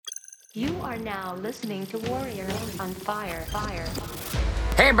You are now listening to Warrior on Fire.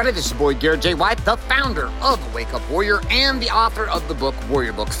 Hey everybody, this is your boy Garrett J. White, the founder of Wake Up Warrior and the author of the book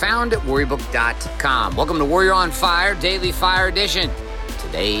Warrior Book, found at warriorbook.com. Welcome to Warrior on Fire, Daily Fire Edition.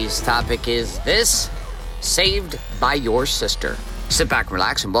 Today's topic is this: saved by your sister. Sit back and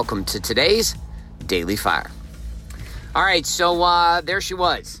relax and welcome to today's Daily Fire. All right, so there she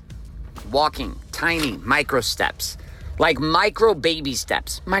was, walking tiny micro steps. Like micro baby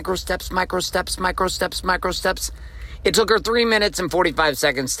steps. Micro steps. It took her 3 minutes and 45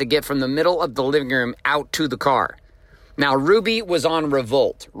 seconds to get from the middle of the living room out to the car. Now, Ruby was on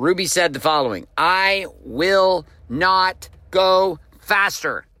revolt. Ruby said the following: I will not go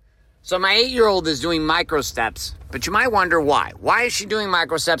faster. So my 8-year-old is doing micro steps, but you might wonder why. Why is she doing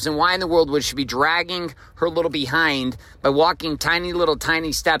micro steps, and why in the world would she be dragging her little behind by walking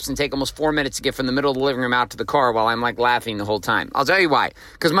tiny steps and take almost 4 minutes to get from the middle of the living room out to the car while I'm laughing the whole time? I'll tell you why.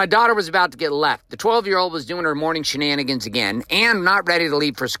 Because my daughter was about to get left. The 12-year-old was doing her morning shenanigans again and not ready to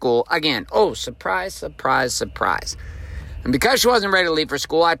leave for school again. Oh, surprise. And because she wasn't ready to leave for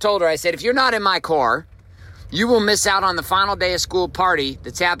school, I told her, I said, if you're not in my car, you will miss out on the final day of school party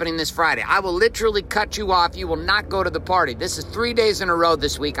that's happening this Friday. I will literally cut you off. You will not go to the party. This is 3 days in a row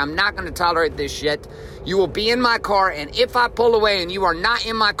this week. I'm not going to tolerate this shit. You will be in my car, and if I pull away and you are not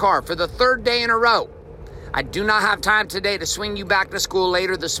in my car for the third day in a row, I do not have time today to swing you back to school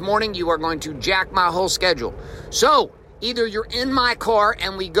later this morning. You are going to jack my whole schedule. So either you're in my car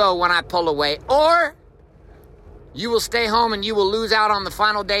and we go when I pull away, or you will stay home and you will lose out on the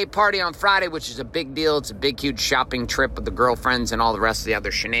final day party on Friday, which is a big deal. It's a big, huge shopping trip with the girlfriends and all the rest of the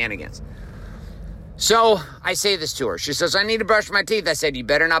other shenanigans. So I say this to her. She says, I need to brush my teeth. I said, you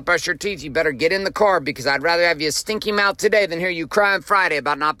better not brush your teeth. You better get in the car, because I'd rather have you a stinky mouth today than hear you cry on Friday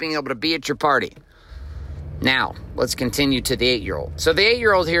about not being able to be at your party. Now, let's continue to the 8-year-old. So the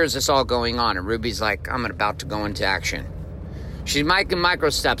 8-year-old hears this all going on, and Ruby's like, I'm about to go into action. She's making micro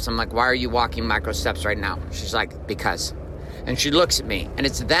steps. I'm like, why are you walking micro steps right now? She's like, because. And she looks at me. And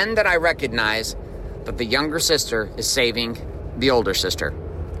it's then that I recognize that the younger sister is saving the older sister.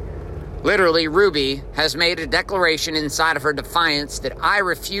 Literally, Ruby has made a declaration inside of her defiance that I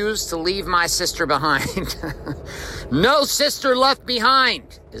refuse to leave my sister behind. No sister left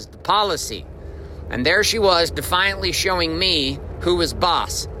behind is the policy. And there she was, defiantly showing me who was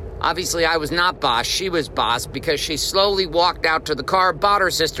boss. Obviously, I was not boss. She was boss, because she slowly walked out to the car, bought her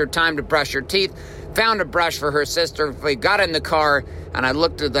sister time to brush her teeth, found a brush for her sister. We got in the car, and I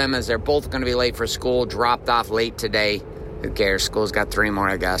looked at them as they're both going to be late for school, dropped off late today. Who cares? School's got 3 more,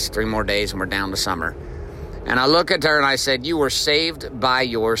 I guess. 3 more days, and we're down to summer. And I look at her, and I said, you were saved by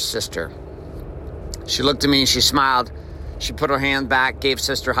your sister. She looked at me, and she smiled. She put her hand back, gave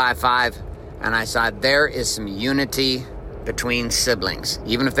sister a high five, and I said, there is some unity between siblings.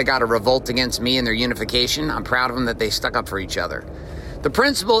 Even if they got a revolt against me and their unification, I'm proud of them that they stuck up for each other. The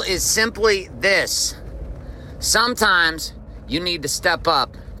principle is simply this: sometimes you need to step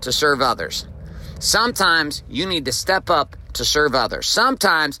up to serve others. Sometimes you need to step up to serve others.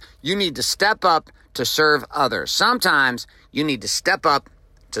 Sometimes you need to step up to serve others. Sometimes you need to step up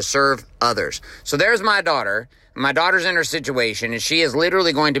to serve others. So there's my daughter. My daughter's in her situation, and she is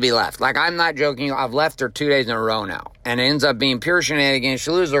literally going to be left. Like, I'm not joking. I've left her 2 days in a row now. And it ends up being pure shenanigans.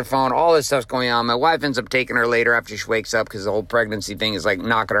 She loses her phone. All this stuff's going on. My wife ends up taking her later after she wakes up, because the whole pregnancy thing is,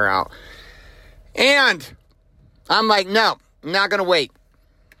 knocking her out. And I'm like, no, I'm not going to wait.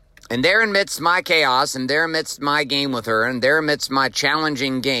 And there amidst my chaos, and there amidst my game with her, and there amidst my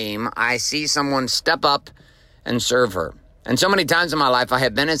challenging game, I see someone step up and serve her. And so many times in my life, I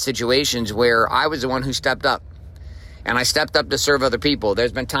have been in situations where I was the one who stepped up. And I stepped up to serve other people.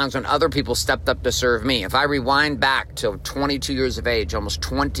 There's been times when other people stepped up to serve me. If I rewind back to 22 years of age, almost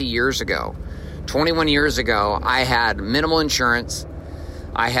 20 years ago, 21 years ago, I had minimal insurance.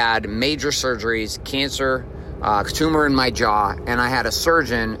 I had major surgeries, cancer, tumor in my jaw, and I had a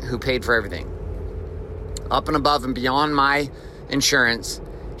surgeon who paid for everything. Up and above and beyond my insurance,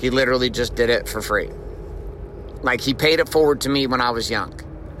 he literally just did it for free. Like, he paid it forward to me when I was young.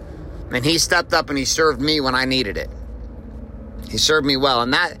 And he stepped up and he served me when I needed it. He served me well.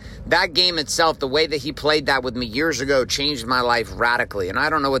 And that game itself, the way that he played that with me years ago, changed my life radically. And I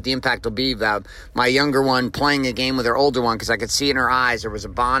don't know what the impact will be about my younger one playing a game with her older one, because I could see in her eyes there was a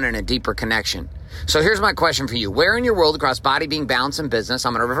bond and a deeper connection. So here's my question for you. Where in your world, across body, being, balance, and business,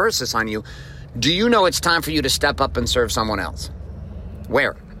 I'm going to reverse this on you, do you know it's time for you to step up and serve someone else?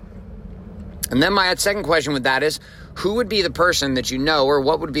 Where? And then my second question with that is, who would be the person that you know, or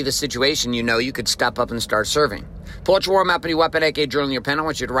what would be the situation you know you could step up and start serving? Pull out your war map and your weapon, aka journal, and your pen. I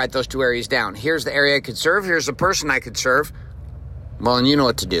want you to write those 2 areas down. Here's the area I could serve. Here's the person I could serve. Well, and you know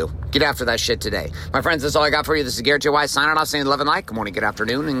what to do. Get after that shit today. My friends, that's all I got for you. This is Garrett J. Wise signing off, saying love and light. Good morning, good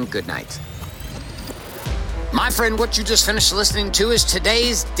afternoon, and good night. My friend, what you just finished listening to is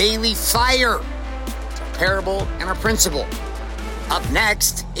today's Daily Fire. It's a parable and a principle. Up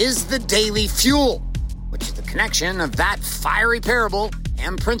next is the Daily Fuel, which is the connection of that fiery parable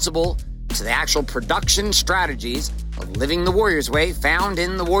and principle to the actual production strategies of living the Warrior's Way found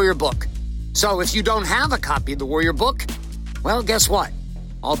in the Warrior Book. So if you don't have a copy of the Warrior Book, well, guess what?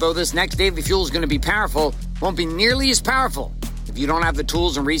 Although this next Daily Fuel is going to be powerful, it won't be nearly as powerful if you don't have the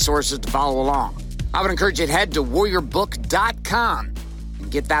tools and resources to follow along. I would encourage you to head to warriorbook.com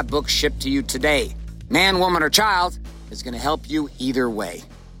and get that book shipped to you today. Man, woman, or child is going to help you either way.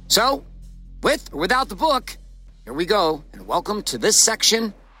 So, with or without the book, here we go, and welcome to this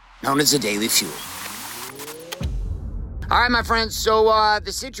section known as the Daily Fuel. All right, my friends, so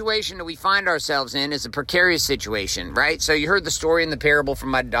the situation that we find ourselves in is a precarious situation, right? So you heard the story in the parable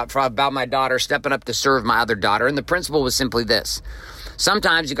about my daughter stepping up to serve my other daughter, and the principle was simply this.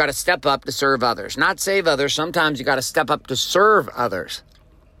 Sometimes you got to step up to serve others, not save others. Sometimes you got to step up to serve others.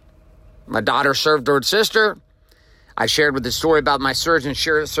 My daughter served her sister. I shared with the story about my surgeon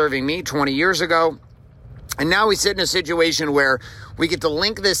serving me 20 years ago. And now we sit in a situation where we get to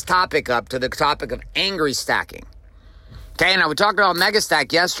link this topic up to the topic of angry stacking. Okay, now we talked about Mega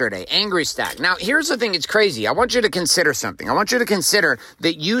Stack yesterday, angry stack. Now, here's the thing, it's crazy. I want you to consider something. I want you to consider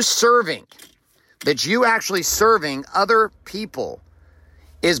that you actually serving other people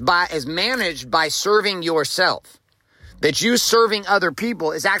is managed by serving yourself. That you serving other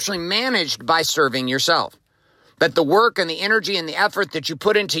people is actually managed by serving yourself. That the work and the energy and the effort that you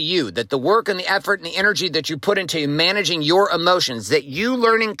put into you, that the work and the effort and the energy that you put into managing your emotions, that you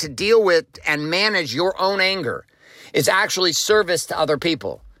learning to deal with and manage your own anger is actually service to other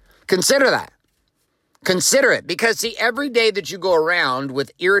people. Consider that. Consider it. Because see, every day that you go around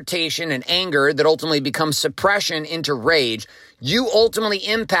with irritation and anger that ultimately becomes suppression into rage, you ultimately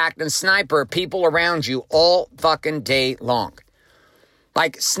impact and sniper people around you all fucking day long.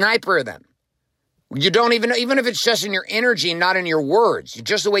 Like sniper them. You don't even if it's just in your energy, not in your words,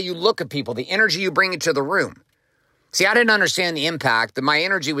 just the way you look at people, the energy you bring into the room. See, I didn't understand the impact that my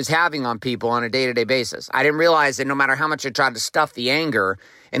energy was having on people on a day-to-day basis. I didn't realize that no matter how much I tried to stuff the anger,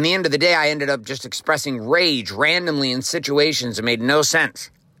 in the end of the day, I ended up just expressing rage randomly in situations that made no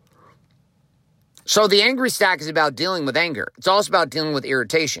sense. So the angry stack is about dealing with anger. It's also about dealing with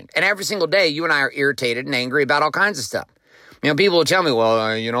irritation. And every single day, you and I are irritated and angry about all kinds of stuff. You know, people will tell me, well,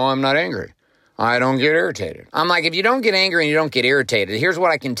 I'm not angry. I don't get irritated. I'm like, if you don't get angry and you don't get irritated, here's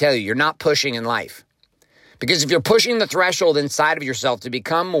what I can tell you. You're not pushing in life. Because if you're pushing the threshold inside of yourself to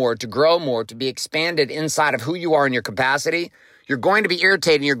become more, to grow more, to be expanded inside of who you are in your capacity, you're going to be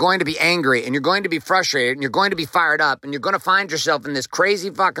irritated, and you're going to be angry, and you're going to be frustrated, and you're going to be fired up, and you're going to find yourself in this crazy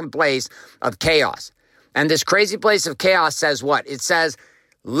fucking place of chaos. And this crazy place of chaos says what? It says,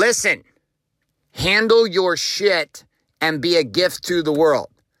 listen, handle your shit and be a gift to the world.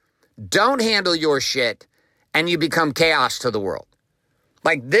 Don't handle your shit and you become chaos to the world.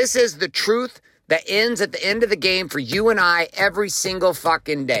 Like, this is the truth that ends at the end of the game for you and I every single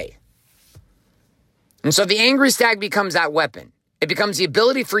fucking day. And so the angry stack becomes that weapon. It becomes the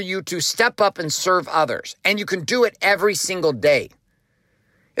ability for you to step up and serve others. And you can do it every single day.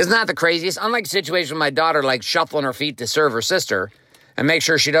 Isn't that the craziest? Unlike the situation with my daughter, like shuffling her feet to serve her sister and make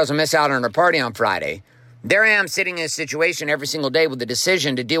sure she doesn't miss out on her party on Friday. There I am sitting in a situation every single day with the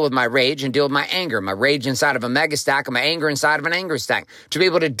decision to deal with my rage and deal with my anger. My rage inside of a mega stack and my anger inside of an angry stack. To be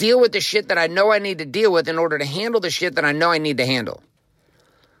able to deal with the shit that I know I need to deal with in order to handle the shit that I know I need to handle.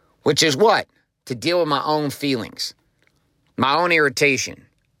 Which is what? To deal with my own feelings. My own irritation.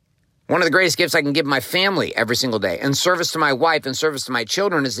 One of the greatest gifts I can give my family every single day and service to my wife and service to my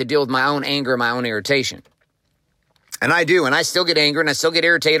children is to deal with my own anger and my own irritation. And I do. And I still get angry and I still get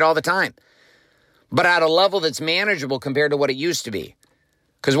irritated all the time. But at a level that's manageable compared to what it used to be.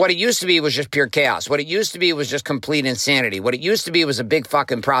 Because what it used to be was just pure chaos. What it used to be was just complete insanity. What it used to be was a big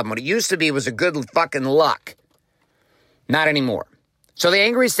fucking problem. What it used to be was a good fucking luck. Not anymore. So the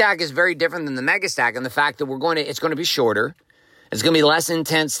angry stack is very different than the mega stack in the fact that it's going to be shorter. It's going to be less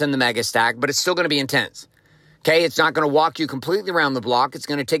intense than the mega stack, but it's still going to be intense. Okay, it's not going to walk you completely around the block. It's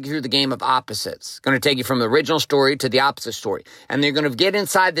going to take you through the game of opposites. It's going to take you from the original story to the opposite story. And they're going to get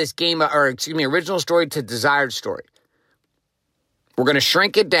inside this game, original story to desired story. We're going to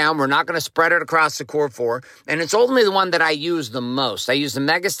shrink it down. We're not going to spread it across the core four. And it's ultimately the one that I use the most. I use the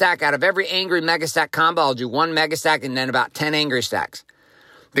mega stack. Out of every angry mega stack combo, I'll do one mega stack and then about 10 angry stacks.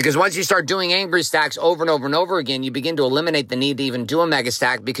 Because once you start doing angry stacks over and over and over again, you begin to eliminate the need to even do a mega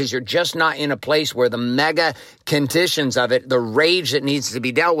stack because you're just not in a place where the mega conditions of it, the rage that needs to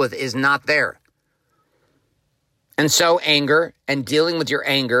be dealt with, is not there. And so anger and dealing with your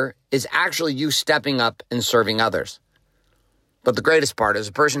anger is actually you stepping up and serving others. But the greatest part is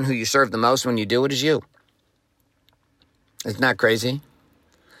the person who you serve the most when you do it is you. Isn't that crazy?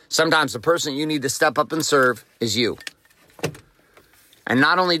 Sometimes the person you need to step up and serve is you. And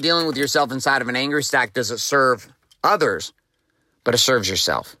not only dealing with yourself inside of an angry stack does it serve others, but it serves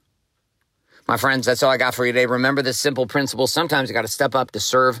yourself. My friends, that's all I got for you today. Remember this simple principle. Sometimes you got to step up to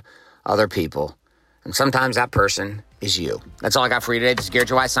serve other people. And sometimes that person is you. That's all I got for you today. This is Garrett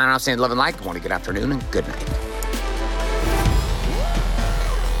J. White signing off, saying love and light. Good morning, good afternoon, and good night.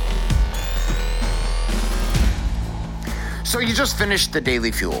 So you just finished the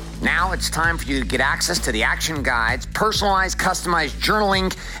Daily Fuel. Now it's time for you to get access to the action guides, personalized, customized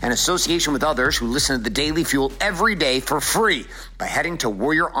journaling, and association with others who listen to the Daily Fuel every day for free by heading to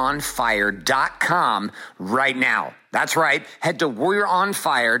warrioronfire.com right now. That's right. Head to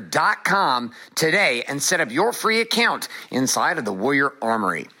warrioronfire.com today and set up your free account inside of the Warrior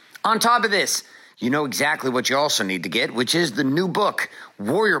Armory. On top of this, you know exactly what you also need to get, which is the new book,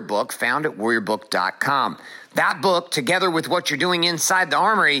 Warrior Book, found at warriorbook.com. That book, together with what you're doing inside the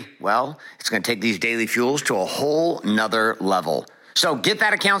armory, well, it's going to take these daily fuels to a whole nother level. So get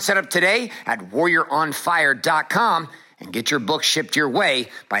that account set up today at warrioronfire.com and get your book shipped your way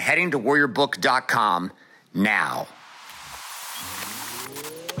by heading to warriorbook.com now.